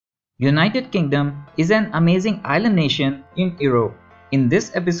United Kingdom is an amazing island nation in Europe. In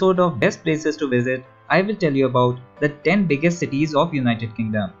this episode of Best Places to Visit, I will tell you about the 10 biggest cities of United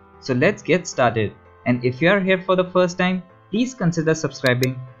Kingdom. So let's get started. And if you are here for the first time, please consider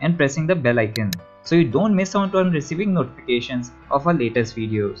subscribing and pressing the bell icon so you don't miss out on receiving notifications of our latest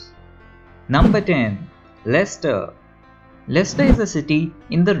videos. Number 10. Leicester. Leicester is a city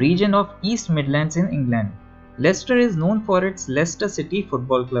in the region of East Midlands in England. Leicester is known for its Leicester City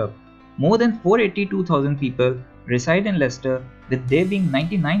Football Club. More than 482,000 people reside in Leicester, with there being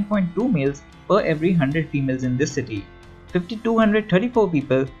 99.2 males per every 100 females in this city. 5,234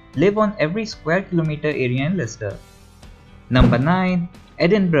 people live on every square kilometer area in Leicester. Number 9.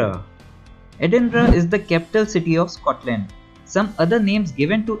 Edinburgh. Edinburgh is the capital city of Scotland. Some other names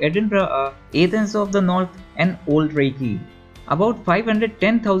given to Edinburgh are Athens of the North and Old Reiki. About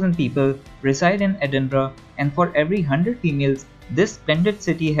 510,000 people reside in Edinburgh, and for every 100 females, this splendid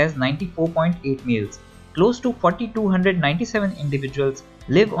city has 94.8 males. Close to 4,297 individuals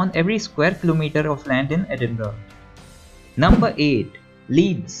live on every square kilometer of land in Edinburgh. Number 8.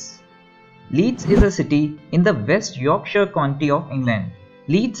 Leeds. Leeds is a city in the West Yorkshire County of England.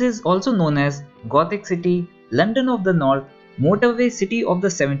 Leeds is also known as Gothic City, London of the North, Motorway City of the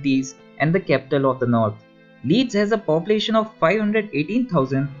 70s, and the capital of the North. Leeds has a population of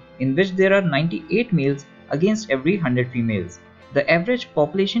 518,000, in which there are 98 males against every 100 females. The average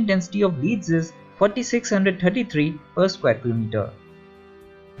population density of Leeds is 4,633 per square kilometer.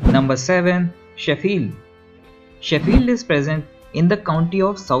 Number 7. Sheffield. Sheffield is present in the county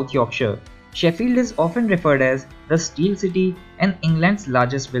of South Yorkshire. Sheffield is often referred as the Steel City and England's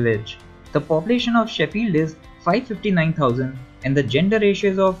largest village. The population of Sheffield is 559,000 and the gender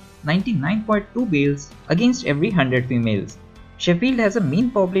ratio is of 99.2 males against every 100 females. Sheffield has a mean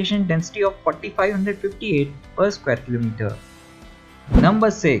population density of 4,558 per square kilometer.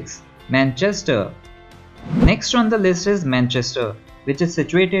 Number 6. Manchester. Next on the list is Manchester, which is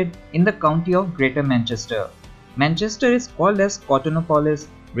situated in the county of Greater Manchester. Manchester is called as Cottonopolis,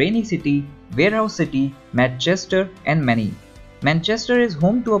 Rainy City, Warehouse City, Manchester, and many. Manchester is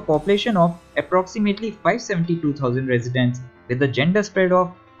home to a population of approximately 572,000 residents with a gender spread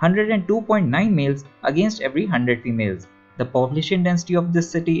of 102.9 males against every 100 females. The population density of this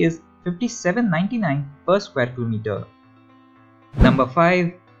city is 5799 per square kilometer. Number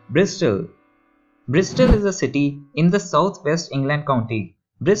 5. Bristol. Bristol is a city in the southwest England county.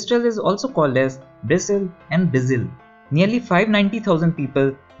 Bristol is also called as Bristle and Bizzle. Nearly 590,000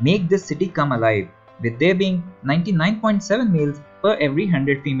 people make this city come alive, with there being 99.7 males per every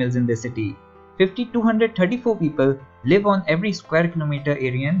 100 females in the city. 5,234 people live on every square kilometer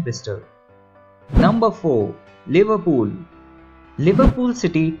area in Bristol. Number 4. Liverpool. Liverpool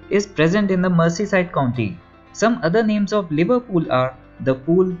city is present in the Merseyside county. Some other names of Liverpool are the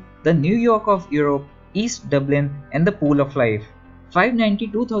Pool, the New York of Europe, East Dublin, and the Pool of Life.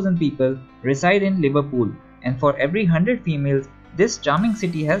 592,000 people reside in Liverpool, and for every 100 females, this charming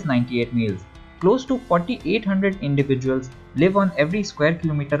city has 98 males. Close to 4,800 individuals live on every square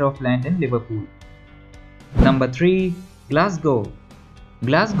kilometer of land in Liverpool. Number 3. Glasgow.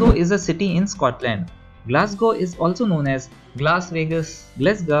 Glasgow is a city in Scotland. Glasgow is also known as Glas Vegas,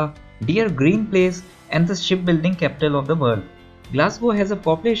 Glasgow, Dear Green Place, and the shipbuilding capital of the world. Glasgow has a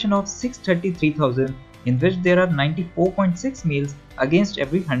population of 633,000, in which there are 94.6 males against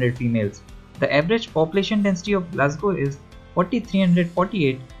every 100 females. The average population density of Glasgow is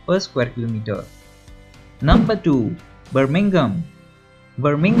 4,348 per square kilometer. Number 2. Birmingham.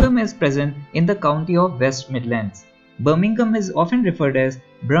 Birmingham is present in the county of West Midlands. Birmingham is often referred as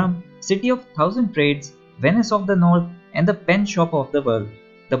Brum, City of Thousand Trades, Venice of the North, and the pen shop of the world.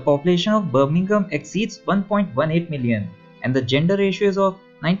 The population of Birmingham exceeds 1.18 million, and the gender ratio is of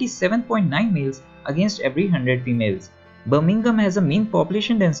 97.9 males against every 100 females. Birmingham has a mean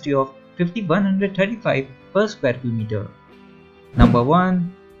population density of 5,135 per square kilometer. Number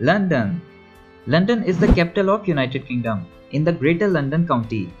 1. London. London is the capital of United Kingdom in the Greater London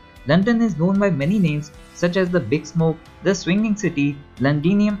County. London is known by many names such as the Big Smoke, the Swinging City,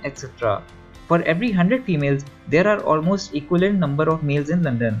 Londinium, etc. For every 100 females, there are almost equivalent number of males in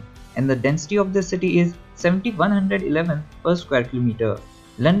London, and the density of the city is 7,111 per square kilometer.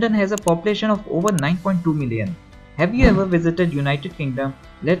 London has a population of over 9.2 million. Have you ever visited United Kingdom?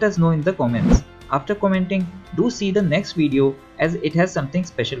 Let us know in the comments. After commenting, do see the next video as it has something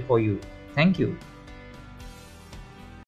special for you. Thank you.